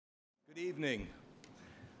Good evening.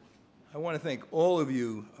 I want to thank all of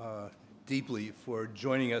you deeply for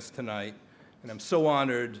joining us tonight, and I'm so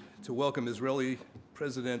honored to welcome Israeli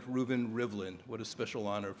President Reuven Rivlin. What a special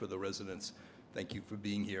honor for the residents. Thank you for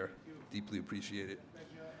being here. Deeply appreciate it.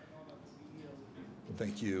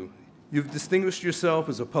 Thank you. You've distinguished yourself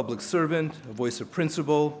as a public servant, a voice of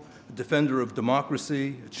principle, a defender of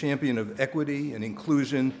democracy, a champion of equity and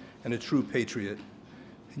inclusion, and a true patriot.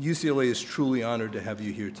 UCLA is truly honored to have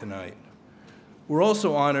you here tonight. We're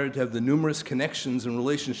also honored to have the numerous connections and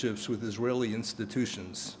relationships with Israeli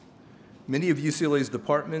institutions. Many of UCLA's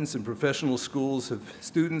departments and professional schools have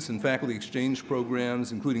students and faculty exchange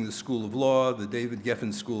programs, including the School of Law, the David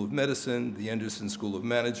Geffen School of Medicine, the Anderson School of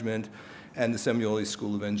Management, and the Semiolis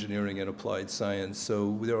School of Engineering and Applied Science.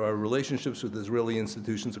 So there are relationships with Israeli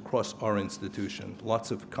institutions across our institution, lots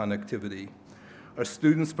of connectivity. Our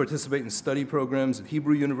students participate in study programs at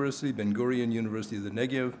Hebrew University, Ben-Gurion University of the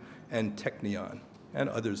Negev, and Technion, and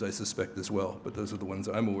others I suspect as well, but those are the ones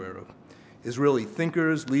I'm aware of. Israeli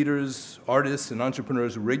thinkers, leaders, artists, and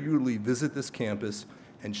entrepreneurs regularly visit this campus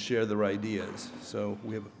and share their ideas. So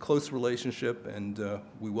we have a close relationship, and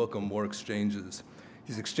we welcome more exchanges.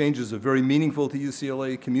 These exchanges are very meaningful to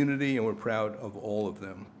UCLA community, and we're proud of all of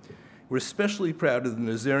them. We're especially proud of the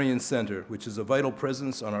Nazarian Center, which is a vital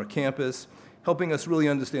presence on our campus, helping us really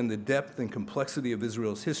understand the depth and complexity of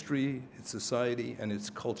Israel's history, its society, and its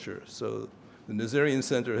culture. So the Nazarian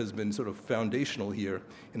Center has been sort of foundational here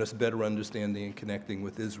in us better understanding and connecting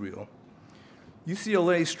with Israel.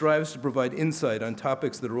 UCLA strives to provide insight on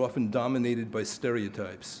topics that are often dominated by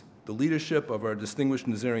stereotypes. The leadership of our distinguished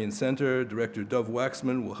Nazarian Center, Director Dov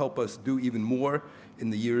Waxman, will help us do even more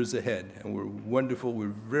in the years ahead. And we're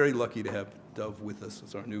very lucky to have Dov with us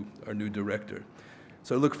as our new director.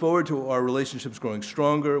 So I look forward to our relationships growing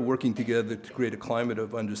stronger, working together to create a climate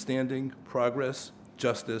of understanding, progress,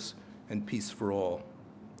 justice, and peace for all.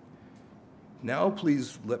 Now,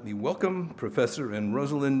 please let me welcome Professor and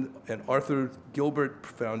Rosalinde and Arthur Gilbert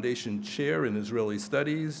Foundation Chair in Israeli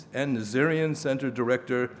Studies and Nazarian Center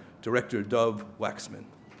Director, Director Dov Waxman.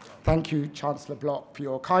 Thank you, Chancellor Block, for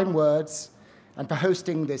your kind words and for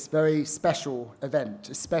hosting this very special event,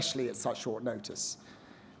 especially at such short notice.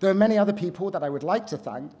 There are many other people that I would like to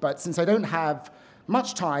thank, but since I don't have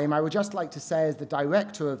much time, I would just like to say, as the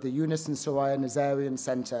director of the Younes and Soraya Nazarian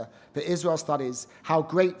Center for Israel Studies, how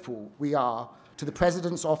grateful we are to the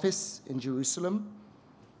President's office in Jerusalem,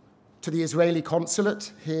 to the Israeli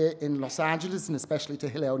consulate here in Los Angeles, and especially to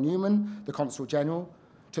Hillel Newman, the Consul General,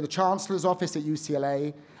 to the Chancellor's office at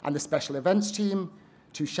UCLA and the special events team,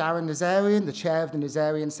 to Sharon Nazarian, the chair of the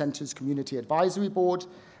Nazarian Center's Community Advisory Board,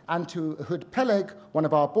 and to Ehud Peleg, one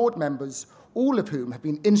of our board members, all of whom have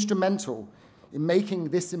been instrumental in making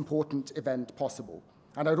this important event possible.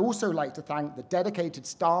 And I'd also like to thank the dedicated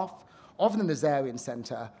staff of the Nazarian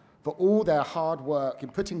Center for all their hard work in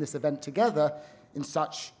putting this event together in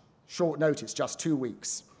such short notice, just 2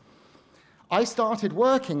 weeks. I started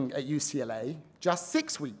working at UCLA just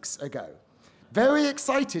 6 weeks ago. Very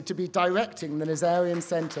excited to be directing the Nazarian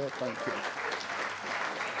Center. Thank you.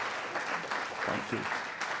 Thank you.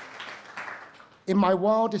 In my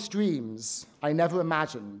wildest dreams, I never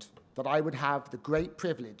imagined that I would have the great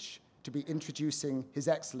privilege to be introducing His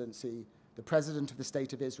Excellency, the President of the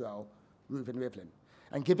State of Israel, Reuven Rivlin,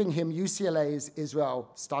 and giving him UCLA's Israel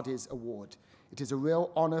Studies Award. It is a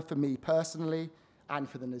real honor for me personally and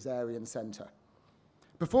for the Nazarian Center.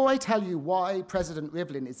 Before I tell you why President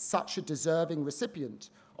Rivlin is such a deserving recipient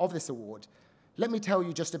of this award, let me tell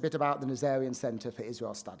you just a bit about the Nazarian Center for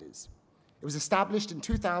Israel Studies. It was established in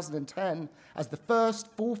 2010 as the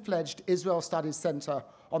first full-fledged Israel Studies Center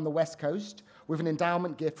on the West Coast with an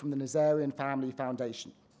endowment gift from the Nazarian Family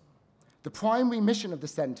Foundation. The primary mission of the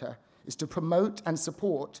center is to promote and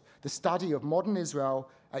support the study of modern Israel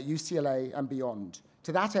at UCLA and beyond.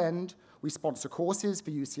 To that end, we sponsor courses for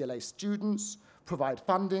UCLA students, provide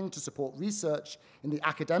funding to support research in the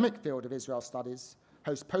academic field of Israel Studies,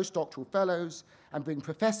 host postdoctoral fellows, and bring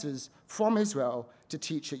professors from Israel to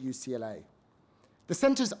teach at UCLA. The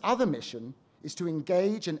center's other mission is to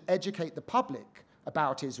engage and educate the public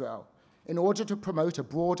about Israel in order to promote a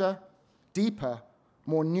broader, deeper,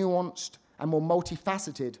 more nuanced, and more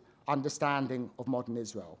multifaceted understanding of modern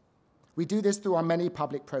Israel. We do this through our many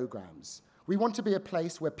public programs. We want to be a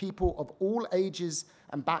place where people of all ages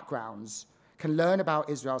and backgrounds can learn about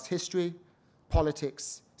Israel's history,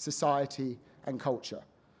 politics, society, and culture,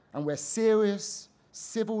 and where serious,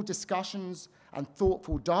 civil discussions and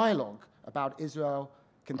thoughtful dialogue about Israel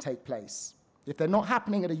can take place. If they're not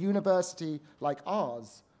happening at a university like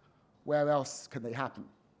ours, where else can they happen?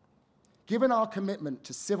 Given our commitment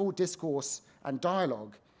to civil discourse and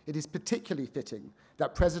dialogue, it is particularly fitting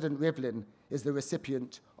that President Rivlin is the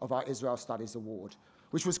recipient of our Israel Studies Award,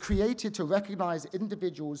 which was created to recognize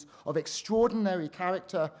individuals of extraordinary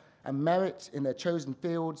character and merit in their chosen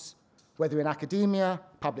fields, whether in academia,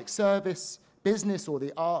 public service, business, or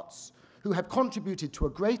the arts, who have contributed to a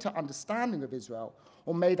greater understanding of Israel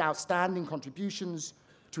or made outstanding contributions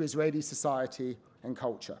to Israeli society and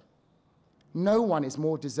culture. No one is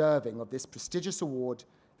more deserving of this prestigious award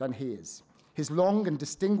than he is. His long and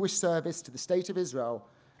distinguished service to the State of Israel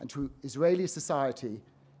and to Israeli society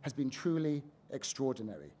has been truly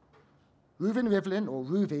extraordinary. Reuven Rivlin, or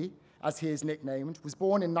Ruvi, as he is nicknamed, was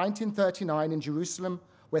born in 1939 in Jerusalem,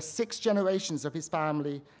 where 6 generations of his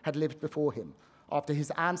family had lived before him, after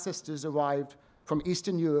his ancestors arrived from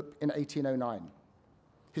Eastern Europe in 1809.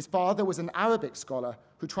 His father was an Arabic scholar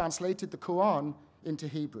who translated the Quran into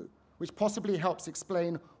Hebrew, which possibly helps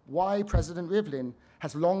explain why President Rivlin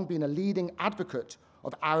has long been a leading advocate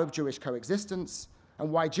of Arab-Jewish coexistence, and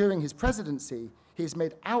why during his presidency he has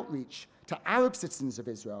made outreach to Arab citizens of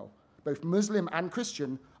Israel, both Muslim and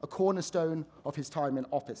Christian, a cornerstone of his time in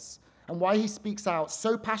office, and why he speaks out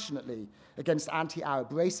so passionately against anti-Arab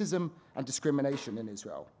racism and discrimination in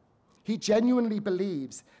Israel. He genuinely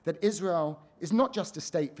believes that Israel is not just a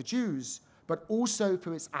state for Jews, but also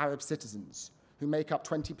for its Arab citizens, who make up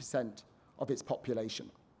 20% of its population.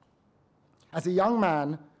 As a young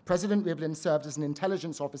man, President Rivlin served as an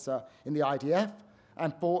intelligence officer in the IDF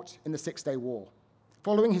and fought in the Six-Day War.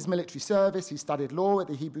 Following his military service, he studied law at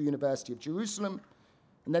the Hebrew University of Jerusalem,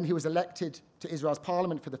 and then he was elected to Israel's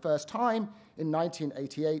parliament for the first time in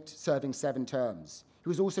 1988, serving 7 terms. He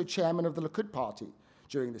was also chairman of the Likud party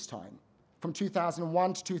during this time. From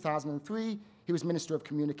 2001 to 2003, he was Minister of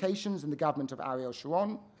Communications in the government of Ariel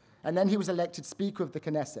Sharon, and then he was elected Speaker of the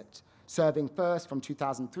Knesset, serving first from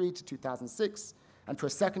 2003 to 2006, and for a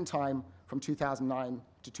second time from 2009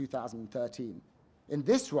 to 2013. In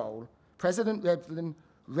this role, President Rivlin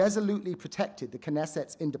resolutely protected the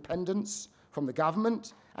Knesset's independence from the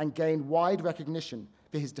government and gained wide recognition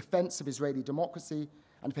for his defense of Israeli democracy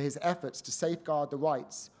and for his efforts to safeguard the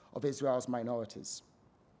rights of Israel's minorities.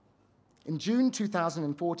 In June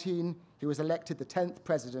 2014, he was elected the 10th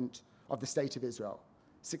president of the State of Israel,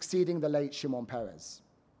 succeeding the late Shimon Peres.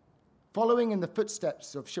 Following in the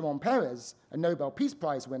footsteps of Shimon Peres, a Nobel Peace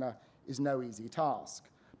Prize winner, is no easy task.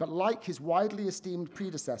 But like his widely esteemed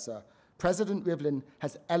predecessor, President Rivlin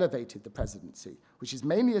has elevated the presidency, which is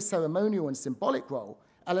mainly a ceremonial and symbolic role,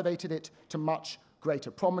 elevated it to much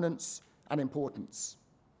greater prominence and importance.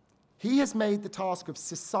 He has made the task of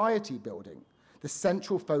society building the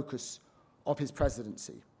central focus of his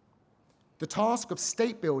presidency. The task of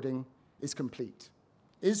state building is complete.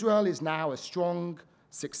 Israel is now a strong,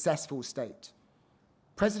 successful state.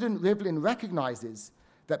 President Rivlin recognizes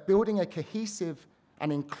that building a cohesive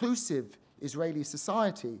and inclusive Israeli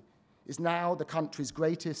society is now the country's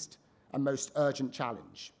greatest and most urgent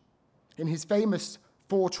challenge. In his famous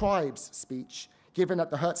 4 Tribes speech given at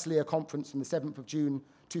the Herzliya Conference on the 7th of June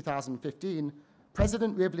 2015,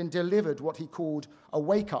 President Rivlin delivered what he called a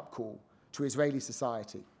wake-up call to Israeli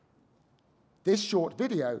society. This short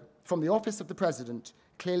video from the office of the president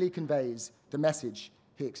clearly conveys the message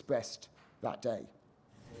he expressed that day.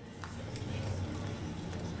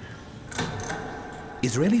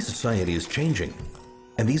 Israeli society is changing,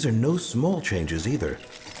 and these are no small changes either.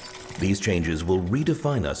 These changes will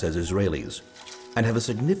redefine us as Israelis and have a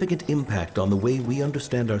significant impact on the way we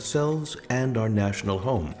understand ourselves and our national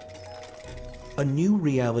home. A new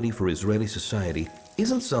reality for Israeli society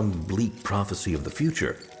isn't some bleak prophecy of the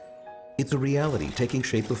future. It's a reality taking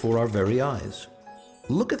shape before our very eyes.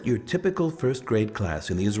 Look at your typical first-grade class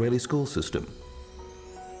in the Israeli school system.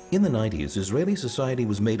 In the 90s, Israeli society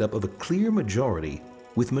was made up of a clear majority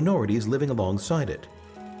with minorities living alongside it.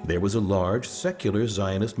 There was a large secular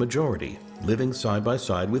Zionist majority living side by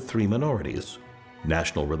side with 3 minorities: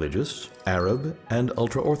 national religious, Arab, and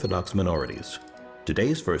ultra-Orthodox minorities.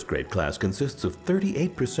 Today's first-grade class consists of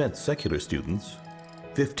 38% secular students,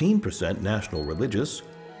 15% national religious,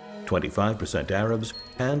 25% Arabs,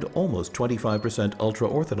 and almost 25%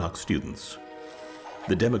 ultra-Orthodox students.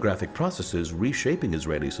 The demographic processes reshaping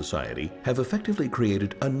Israeli society have effectively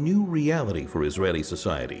created a new reality for Israeli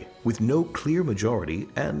society, with no clear majority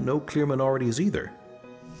and no clear minorities either.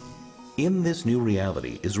 In this new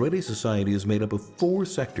reality, Israeli society is made up of 4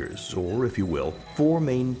 sectors, or if you will, 4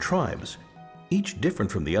 main tribes, each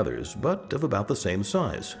different from the others, but of about the same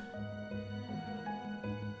size.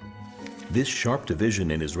 This sharp division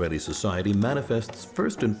in Israeli society manifests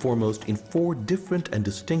first and foremost in 4 different and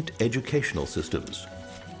distinct educational systems.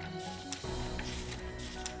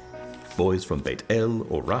 Boys from Beit El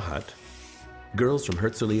or Rahat, girls from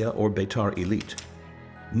Herzliya or Beitar Elite,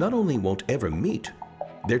 not only won't ever meet,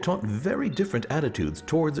 they're taught very different attitudes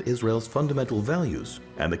towards Israel's fundamental values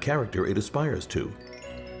and the character it aspires to.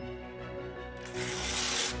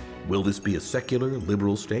 Will this be a secular,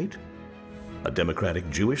 liberal state? A democratic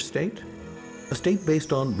Jewish state? A state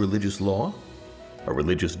based on religious law? A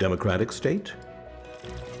religious democratic state?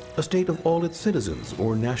 A state of all its citizens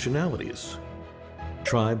or nationalities?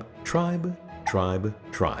 Tribe, tribe, tribe,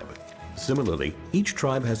 tribe. Similarly, each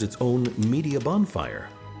tribe has its own media bonfire.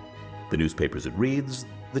 The newspapers it reads,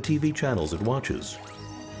 the TV channels it watches.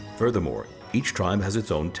 Furthermore, each tribe has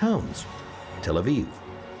its own towns: Tel Aviv,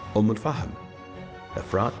 Fahm,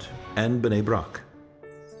 Efrat, and Bnei Brak.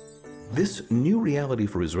 This new reality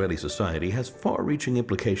for Israeli society has far-reaching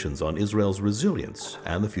implications on Israel's resilience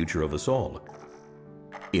and the future of us all.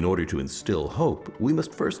 In order to instill hope, we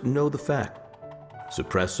must first know the fact.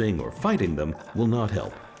 Suppressing or fighting them will not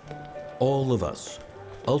help. All of us,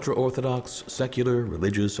 ultra-Orthodox, secular,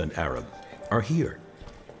 religious, and Arab, are here.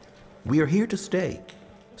 We are here to stay,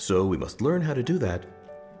 so we must learn how to do that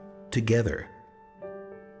together.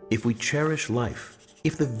 If we cherish life,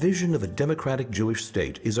 if the vision of a democratic Jewish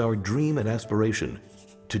state is our dream and aspiration,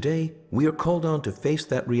 today we are called on to face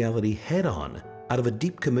that reality head-on out of a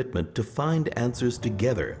deep commitment to find answers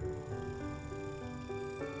together.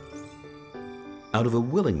 Out of a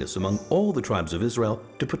willingness among all the tribes of Israel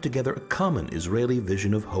to put together a common Israeli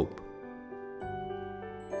vision of hope.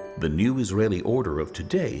 The new Israeli order of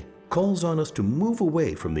today calls on us to move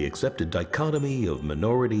away from the accepted dichotomy of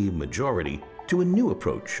minority-majority to a new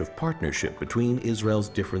approach of partnership between Israel's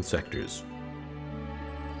different sectors.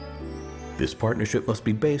 This partnership must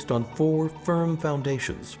be based on 4 firm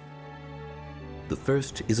foundations. The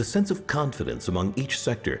first is a sense of confidence among each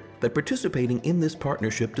sector that participating in this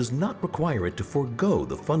partnership does not require it to forego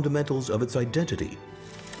the fundamentals of its identity.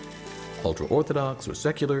 Ultra-Orthodox or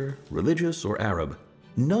secular, religious or Arab,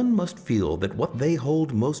 none must feel that what they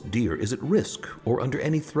hold most dear is at risk or under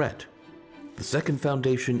any threat. The second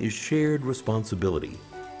foundation is shared responsibility.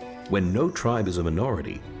 When no tribe is a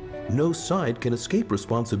minority, no side can escape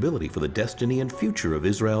responsibility for the destiny and future of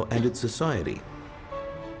Israel and its society.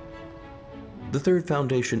 The third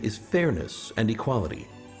foundation is fairness and equality.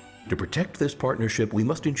 To protect this partnership, we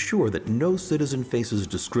must ensure that no citizen faces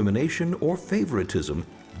discrimination or favoritism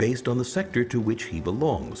based on the sector to which he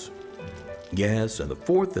belongs. Yes, and the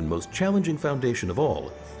fourth and most challenging foundation of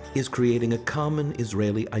all is creating a common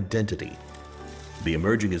Israeli identity. The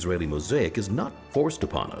emerging Israeli mosaic is not forced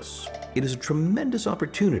upon us. It is a tremendous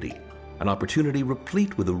opportunity, an opportunity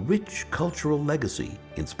replete with a rich cultural legacy,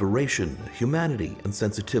 inspiration, humanity, and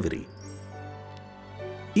sensitivity.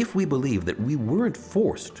 If we believe that we weren't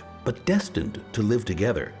forced, but destined to live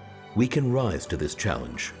together, we can rise to this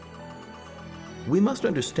challenge. We must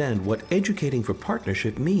understand what educating for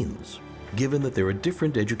partnership means, given that there are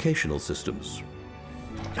different educational systems.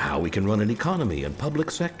 How we can run an economy and public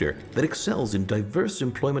sector that excels in diverse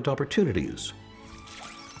employment opportunities.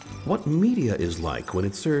 What media is like when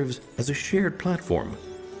it serves as a shared platform.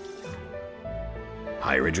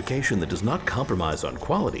 Higher education that does not compromise on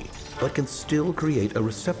quality, but can still create a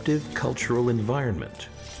receptive cultural environment.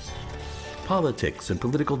 Politics and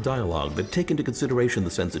political dialogue that take into consideration the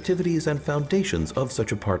sensitivities and foundations of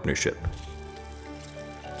such a partnership.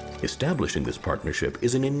 Establishing this partnership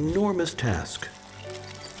is an enormous task.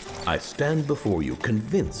 I stand before you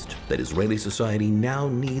convinced that Israeli society now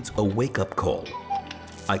needs a wake-up call.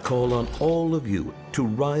 I call on all of you to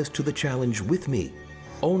rise to the challenge with me.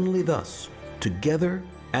 Only thus, together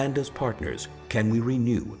and as partners, can we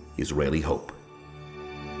renew Israeli hope.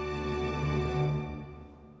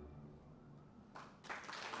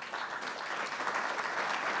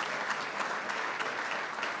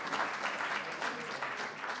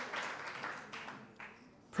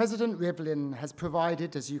 President Rivlin has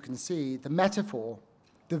provided, as you can see, the metaphor,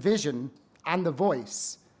 the vision, and the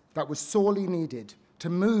voice that was sorely needed to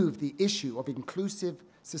move the issue of inclusive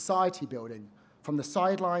society building from the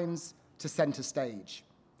sidelines to center stage.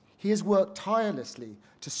 He has worked tirelessly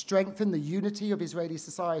to strengthen the unity of Israeli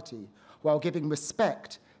society while giving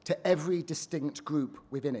respect to every distinct group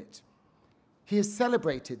within it. He has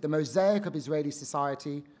celebrated the mosaic of Israeli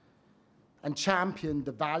society and championed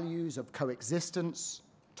the values of coexistence,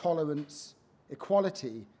 tolerance,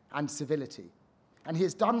 equality, and civility. And he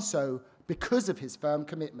has done so because of his firm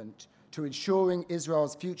commitment to ensuring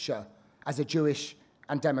Israel's future as a Jewish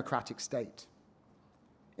and democratic state.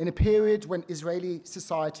 In a period when Israeli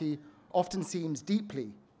society often seems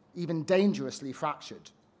deeply, even dangerously fractured,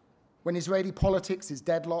 when Israeli politics is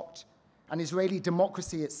deadlocked and Israeli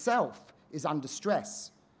democracy itself is under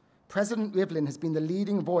stress, President Rivlin has been the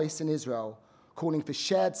leading voice in Israel calling for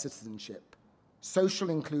shared citizenship, social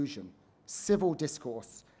inclusion, civil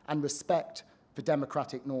discourse, and respect for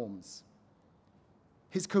democratic norms.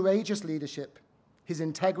 His courageous leadership, his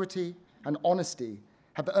integrity, and honesty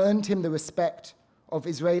have earned him the respect of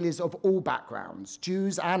Israelis of all backgrounds,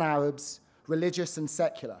 Jews and Arabs, religious and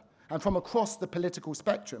secular, and from across the political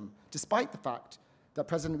spectrum, despite the fact that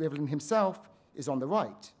President Rivlin himself is on the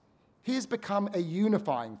right. He has become a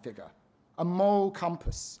unifying figure, a moral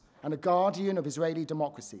compass, and a guardian of Israeli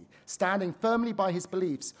democracy, standing firmly by his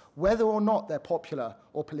beliefs, whether or not they're popular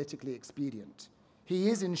or politically expedient. He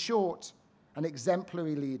is, in short, an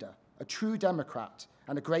exemplary leader, a true democrat,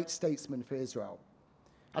 and a great statesman for Israel.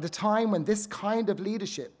 At a time when this kind of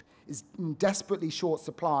leadership is in desperately short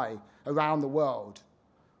supply around the world,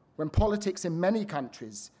 when politics in many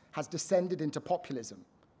countries has descended into populism,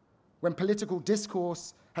 when political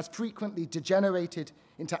discourse has frequently degenerated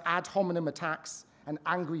into ad hominem attacks and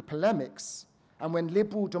angry polemics, and when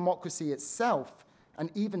liberal democracy itself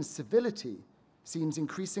and even civility seems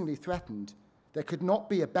increasingly threatened, there could not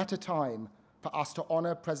be a better time for us to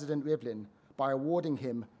honor President Rivlin by awarding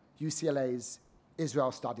him UCLA's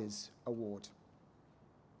Israel Studies Award.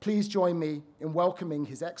 Please join me in welcoming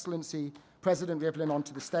His Excellency President Rivlin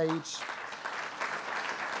onto the stage,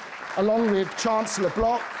 along with Chancellor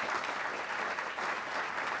Block,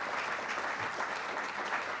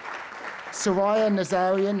 Soraya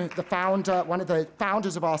Nazarian, the founder, one of the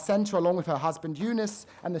founders of our center, along with her husband Younes,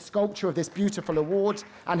 and the sculptor of this beautiful award,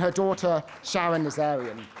 and her daughter Sharon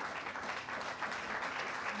Nazarian.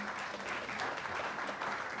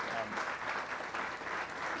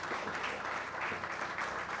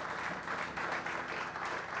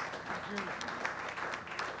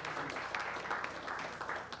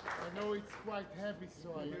 I know it's quite heavy,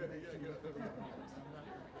 so I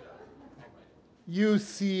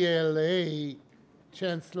UCLA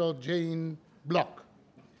Chancellor Gene Block,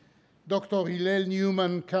 Dr. Hillel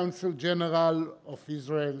Newman, Consul General of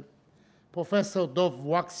Israel, Professor Dov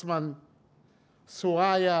Waxman,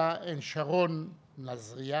 Soraya and Sharon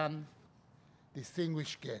Nazarian,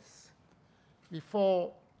 distinguished guests.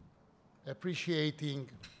 Before appreciating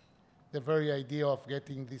the very idea of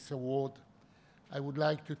getting this award, I would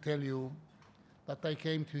like to tell you that I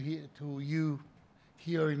came to you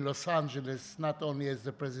here in Los Angeles, not only as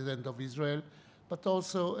the President of Israel, but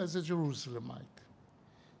also as a Jerusalemite,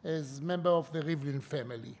 as a member of the Rivlin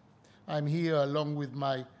family. I'm here along with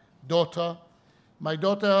my daughter. My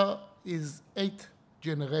daughter is 8th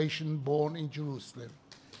generation born in Jerusalem,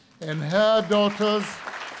 and her daughters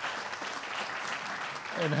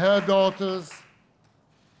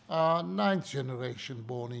are 9th generation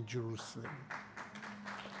born in Jerusalem.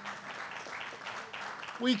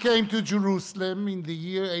 We came to Jerusalem in the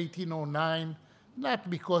year 1809, not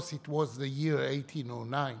because it was the year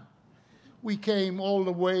 1809. We came all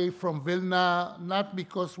the way from Vilna, not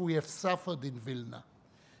because we have suffered in Vilna.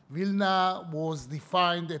 Vilna was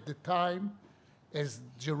defined at the time as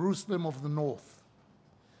Jerusalem of the North.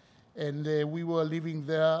 And we were living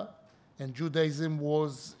there, and Judaism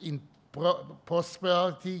was in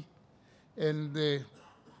prosperity, and the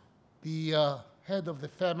head of the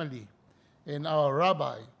family and our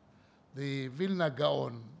rabbi, the Vilna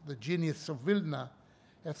Gaon, the genius of Vilna,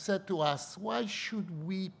 have said to us, why should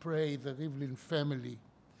we pray, the Rivlin family,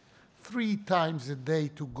 3 times a day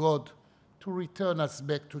to God to return us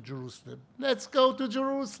back to Jerusalem? Let's go to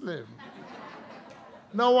Jerusalem.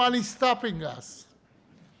 No one is stopping us.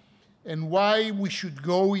 And why we should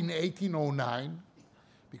go in 1809?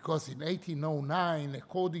 Because in 1809,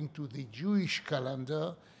 according to the Jewish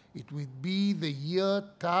calendar, it would be the year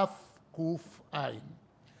Taf Kuf Ayin.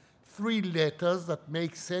 3 letters that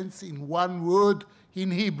make sense in one word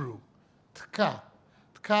in Hebrew, Tka.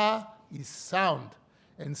 Tka is sound,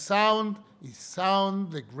 and sound is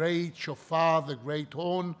sound, the great shofar, the great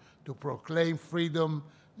horn to proclaim freedom.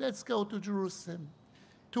 Let's go to Jerusalem.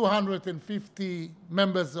 250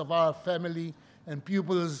 members of our family and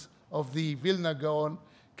pupils of the Vilna Gaon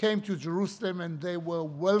came to Jerusalem, and they were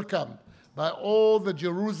welcomed by all the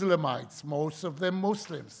Jerusalemites, most of them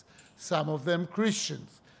Muslims, some of them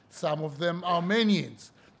Christians, some of them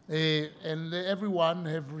Armenians, and everyone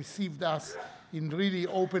have received us in really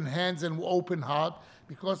open hands and open heart,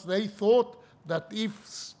 because they thought that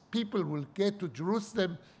if people will get to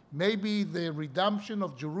Jerusalem, maybe the redemption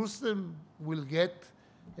of Jerusalem will get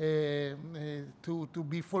to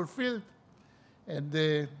be fulfilled.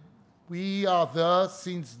 And we are there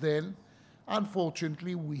since then.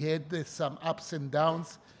 Unfortunately, we had some ups and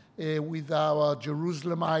downs with our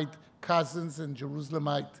Jerusalemite cousins and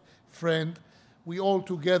Jerusalemite friend. We all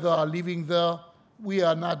together are living there. We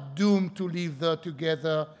are not doomed to live there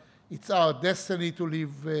together. It's our destiny to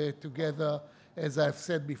live together, as I've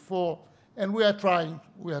said before, and we are trying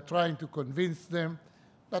to convince them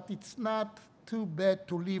that it's not too bad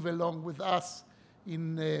to live along with us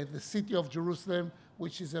in the city of Jerusalem,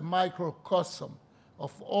 which is a microcosm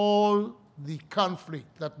of all the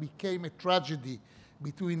conflict that became a tragedy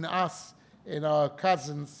between us and our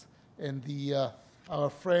cousins and our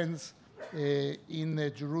friends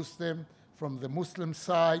in Jerusalem from the Muslim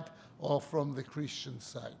side or from the Christian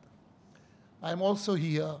side. I'm also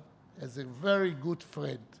here as a very good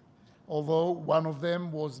friend, although one of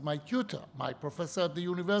them was my tutor, my professor at the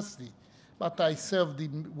university, but I served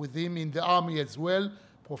with him in the army as well,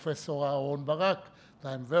 Professor Aaron Barak.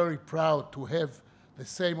 I'm very proud to have the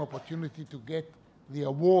same opportunity to get the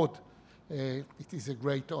award. It is a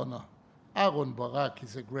great honor. Aaron Barak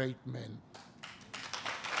is a great man.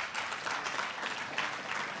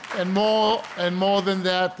 And more than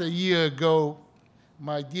that, a year ago,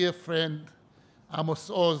 my dear friend Amos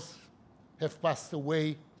Oz have passed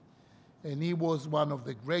away, and he was one of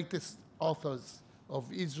the greatest authors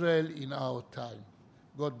of Israel in our time.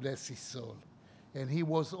 God bless his soul. And he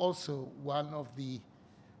was also one of the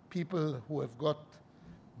people who have got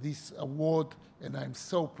this award, and I'm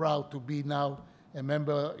so proud to be now a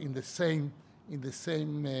member in the same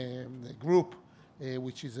group,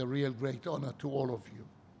 which is a real great honor to all of you.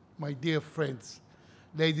 My dear friends,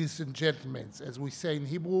 ladies and gentlemen, as we say in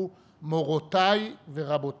Hebrew, Morotai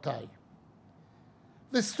verabotai.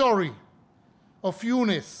 The story of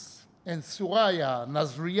Younes and Soraya,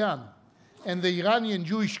 Nazarian, and the Iranian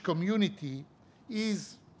Jewish community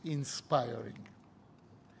is inspiring.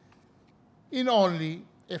 In only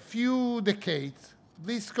a few decades,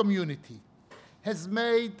 this community has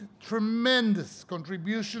made tremendous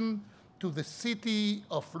contribution to the city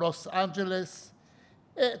of Los Angeles,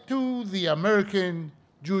 to the American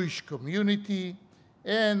Jewish community,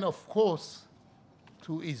 and of course,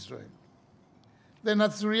 to Israel. The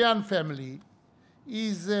Nazarian family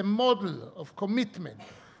is a model of commitment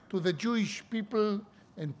to the Jewish people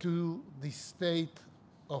and to the state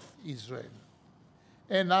of Israel.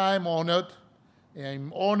 And I'm honored,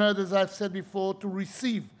 as I've said before, to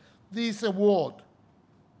receive this award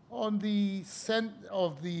on the center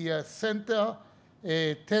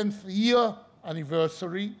 10th year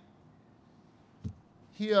anniversary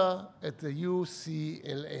here at the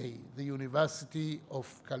UCLA, the University of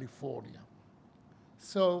California.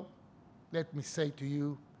 So let me say to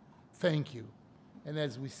you, thank you. And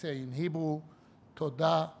as we say in Hebrew,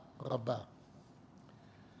 Toda Rabbah.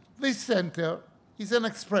 This center is an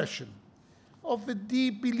expression of the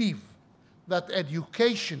deep belief that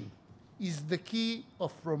education is the key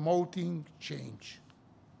of promoting change.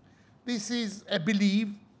 This is a belief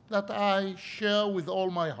that I share with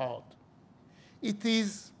all my heart. It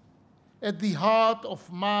is at the heart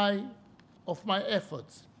of my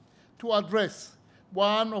efforts to address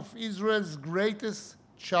one of Israel's greatest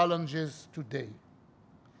challenges today.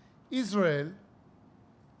 Israel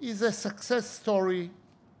is a success story,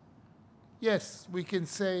 yes, we can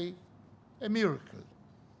say a miracle.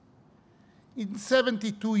 In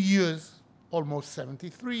 72 years, almost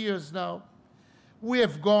 73 years now, we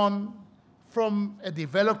have gone from a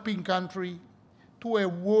developing country to a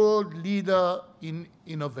world leader in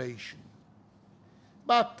innovation.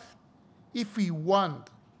 But if we want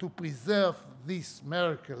to preserve this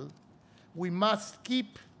miracle, we must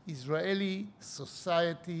keep Israeli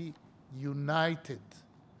society united.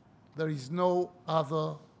 There is no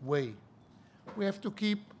other way. We have to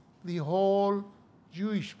keep the whole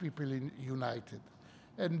Jewish people united.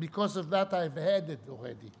 And because of that, I've had it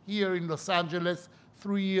already. Here in Los Angeles,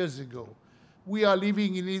 3 years ago. We are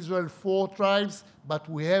living in Israel 4 tribes, but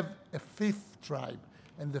we have a 5th tribe.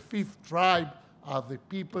 And the 5th tribe are the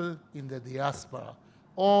people in the diaspora.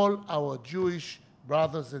 All our Jewish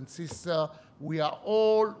brothers and sisters, we are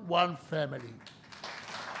all one family.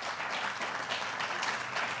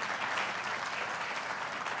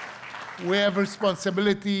 We have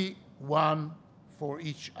responsibility one for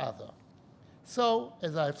each other. So,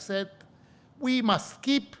 as I've said, we must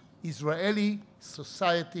keep Israeli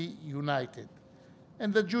society united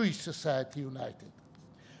and the Jewish society united.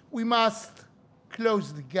 We must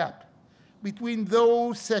close the gap between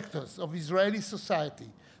those sectors of Israeli society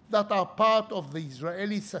that are part of the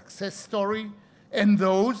Israeli success story and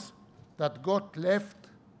those that got left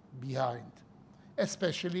behind,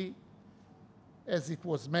 especially, as it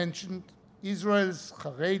was mentioned, Israel's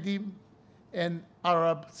Haredim and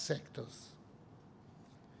Arab sectors.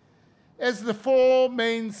 As the 4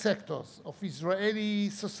 main sectors of Israeli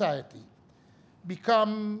society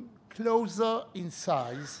become closer in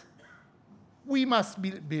size, we must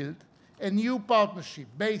build a new partnership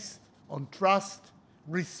based on trust,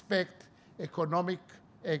 respect, economic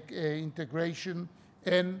integration,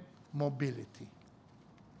 and mobility.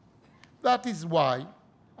 That is why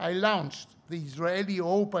I launched the Israeli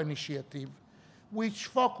Hope Initiative, which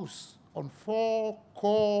focuses on 4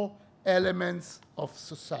 core elements of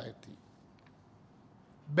society: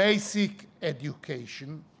 basic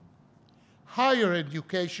education, higher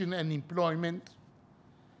education and employment,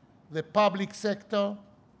 the public sector,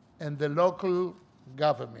 and the local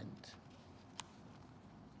government.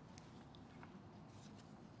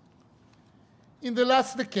 In the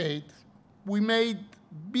last decade, we made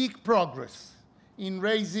big progress in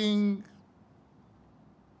raising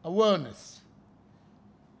awareness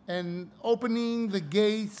and opening the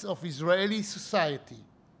gates of Israeli society.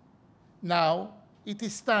 Now, it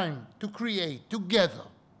is time to create together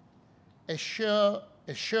a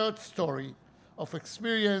shared story of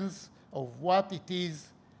experience of what it is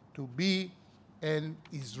to be an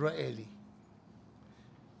Israeli.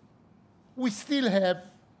 We still have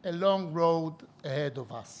a long road ahead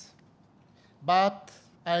of us, but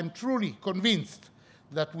I am truly convinced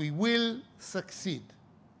that we will succeed.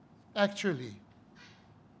 Actually,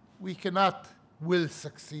 we cannot will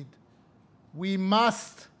succeed. We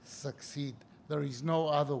must succeed. There is no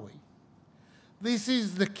other way. This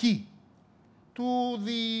is the key to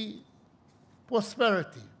the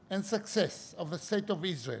prosperity and success of the State of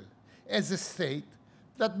Israel as a state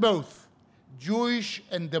that both Jewish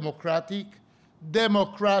and democratic,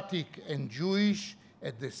 democratic and Jewish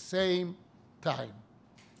at the same time.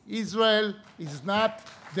 Israel is not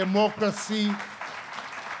democracy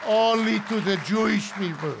only to the Jewish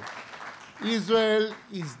people. Israel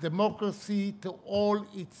is democracy to all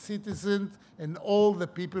its citizens and all the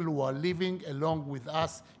people who are living along with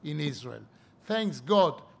us in Israel. Thanks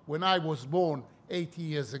God, when I was born 80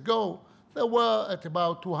 years ago, there were at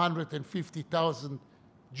about 250,000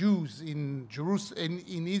 Jews in Jerusalem,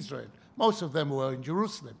 in Israel. Most of them were in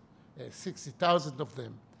Jerusalem, 60,000 of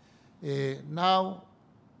them. Now,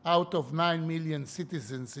 out of 9 million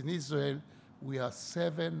citizens in Israel, we are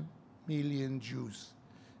 7 million Jews,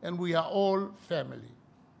 and we are all family.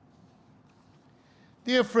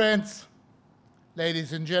 Dear friends,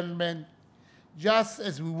 ladies and gentlemen, just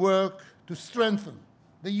as we work to strengthen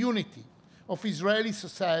the unity of Israeli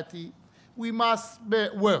society, we must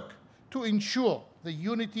work to ensure the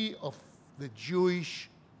unity of the Jewish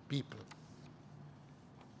people.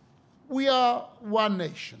 We are one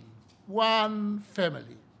nation, one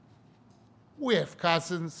family. We have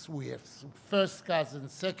cousins, we have first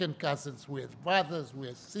cousins, second cousins, we have brothers, we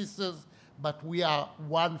have sisters, but we are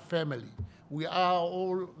one family. We are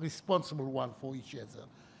all responsible one for each other.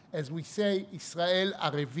 As we say, Israel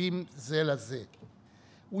arevim ze leze.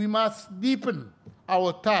 We must deepen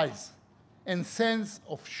our ties and sense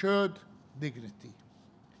of shared dignity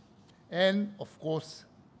and, of course,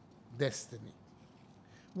 destiny.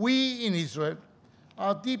 We in Israel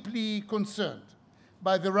are deeply concerned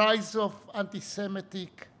by the rise of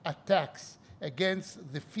anti-Semitic attacks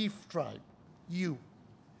against the fifth tribe, you,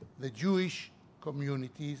 the Jewish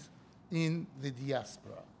communities in the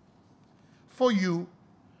diaspora. For you,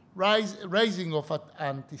 rising of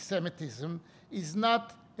anti-Semitism is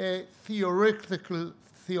not a theoretical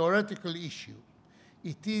issue.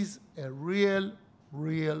 It is a real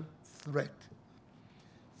threat.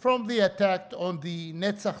 From the attack on the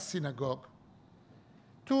Netzach synagogue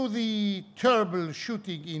to the terrible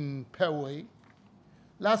shooting in Poway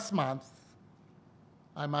last month,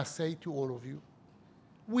 I must say to all of you,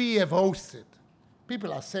 we have hosted,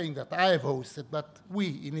 people are saying that I have hosted, but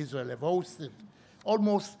we in Israel have hosted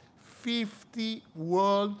almost 50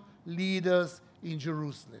 world leaders in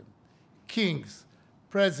Jerusalem, kings,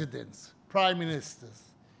 presidents, prime ministers,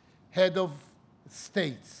 head of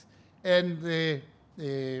states, and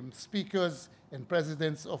speakers and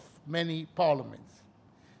presidents of many parliaments.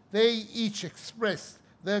 They each expressed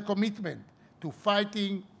their commitment to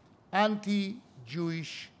fighting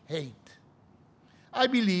anti-Jewish hate. I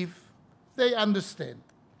believe they understand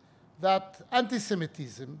that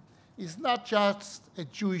anti-Semitism is not just a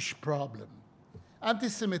Jewish problem.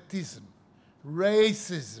 Anti-Semitism,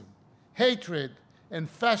 racism, hatred, and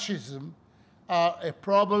fascism are a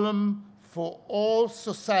problem for all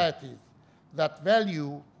societies that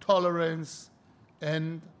value tolerance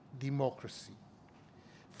and democracy.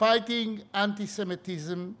 Fighting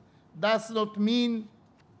anti-Semitism does not mean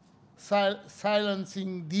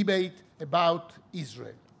silencing debate about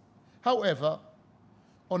Israel. However,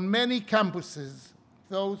 on many campuses,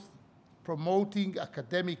 those promoting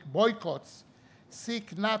academic boycotts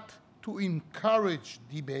seek not to encourage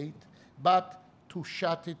debate, but to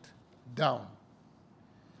shut it down.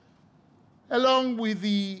 Along with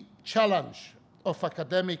the challenge of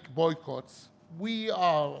academic boycotts, we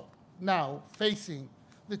are now facing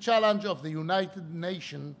the challenge of the United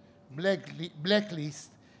Nations blacklist,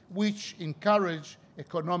 which encourage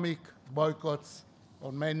economic boycotts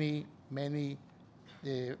on many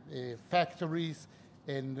factories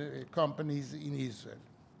and companies in Israel.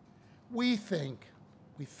 We thank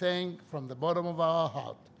from the bottom of our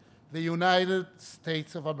heart the United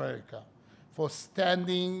States of America for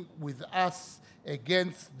standing with us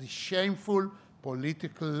against the shameful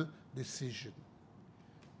political decision.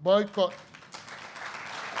 Boycotts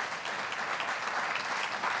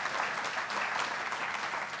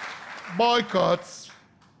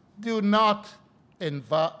do not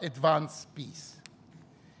advance peace.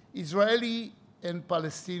 Israeli and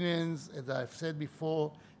Palestinians, as I've said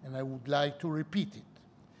before, and I would like to repeat it,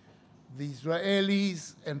 the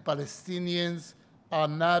Israelis and Palestinians are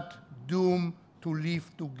not doomed to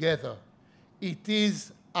live together. It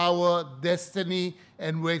is our destiny,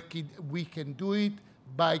 and we can do it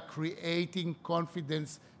by creating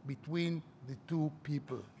confidence between the two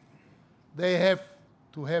people. They have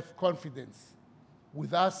to have confidence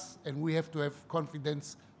with us, and we have to have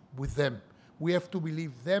confidence with them. We have to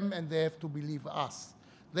believe them, and they have to believe us.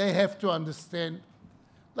 They have to understand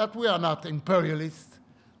that we are not imperialists,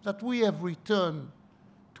 that we have returned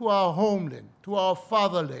to our homeland, to our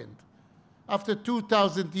fatherland, after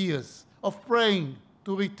 2,000 years of praying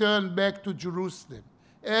to return back to Jerusalem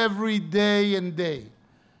every day and day.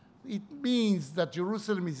 It means that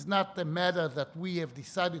Jerusalem is not a matter that we have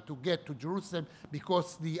decided to get to Jerusalem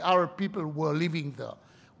because the Arab people were living there.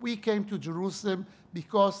 We came to Jerusalem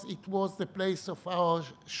because it was the place of our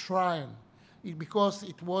shrine, because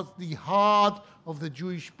it was the heart of the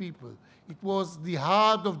Jewish people. It was the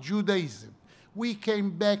heart of Judaism. We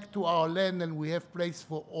came back to our land, and we have place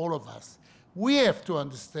for all of us. We have to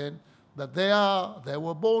understand that they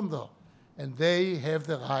were born there, and they have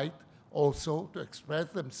the right also to express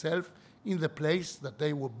themselves in the place that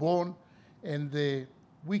they were born, and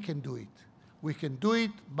we can do it. We can do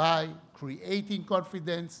it by creating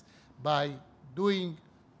confidence, by doing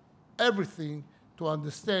everything to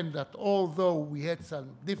understand that although we had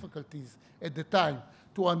some difficulties at the time,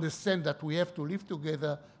 to understand that we have to live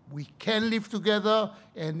together, we can live together,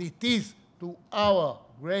 and it is to our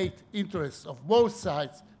great interest of both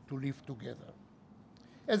sides to live together.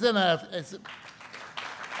 As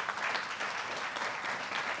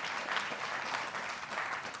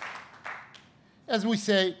we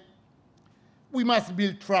say, we must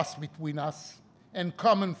build trust between us and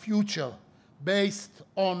common future based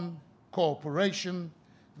on cooperation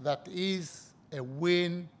that is a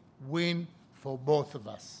win-win for both of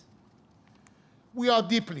us. We are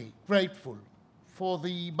deeply grateful for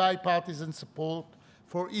the bipartisan support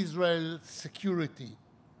for Israel's security,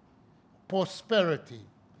 prosperity,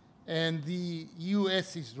 and the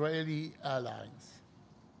U.S.-Israeli alliance.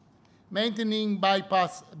 Maintaining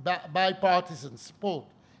bipartisan support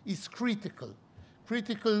is critical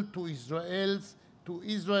to Israel's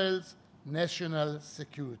national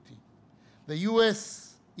security. The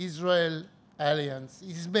U.S.-Israel alliance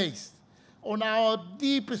is based on our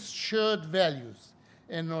deepest shared values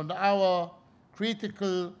and on our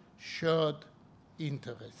critical shared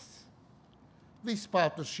interests. This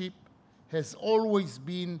partnership has always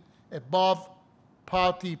been above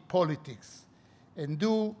party politics, and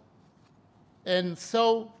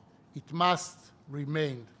so it must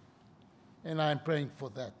remain. And I'm praying for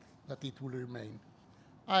that it will remain.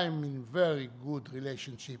 I'm in very good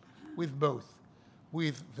relationship with both,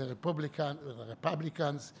 with the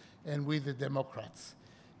Republicans and with the Democrats.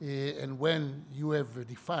 And when you have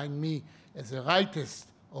defined me as a rightist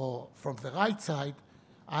or from the right side,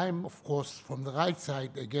 I'm, of course, from the right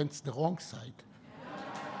side against the wrong side.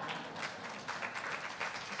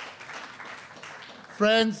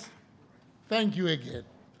 Friends, thank you again.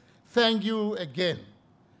 Thank you again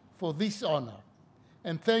for this honor.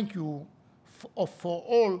 And thank you for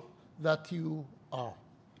all that you are.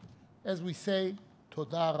 As we say,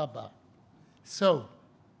 Toda Rabba. So,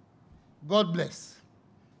 God bless.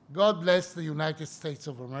 God bless the United States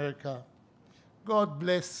of America. God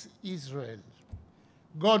bless Israel.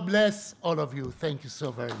 God bless all of you. Thank you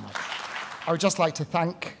so very much. I would just like to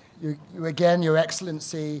thank you again, Your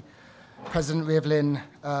Excellency, President Rivlin,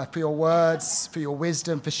 for your words, for your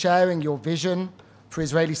wisdom, for sharing your vision for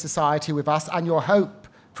Israeli society with us, and your hope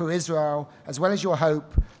for Israel, as well as your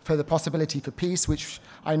hope for the possibility for peace, which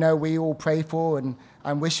I know we all pray for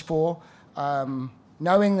and wish for,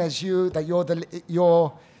 knowing as you that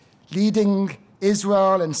you're leading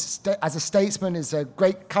Israel and as a statesman is a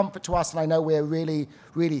great comfort to us, and I know we're really,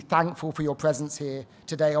 really thankful for your presence here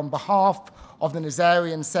today. On behalf of the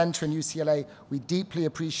Nazarian Center in UCLA, we deeply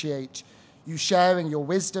appreciate you sharing your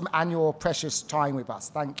wisdom and your precious time with us.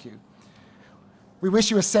 Thank you. We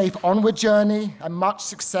wish you a safe onward journey and much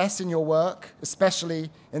success in your work, especially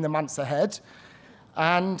in the months ahead.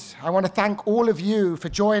 And I want to thank all of you for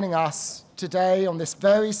joining us today on this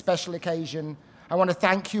very special occasion. I want to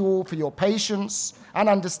thank you all for your patience and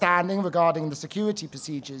understanding regarding the security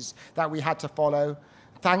procedures that we had to follow.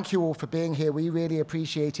 Thank you all for being here. We really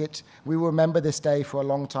appreciate it. We will remember this day for a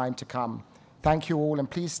long time to come. Thank you all, and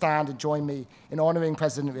please stand and join me in honoring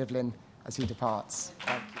President Rivlin as he departs.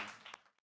 Thank you.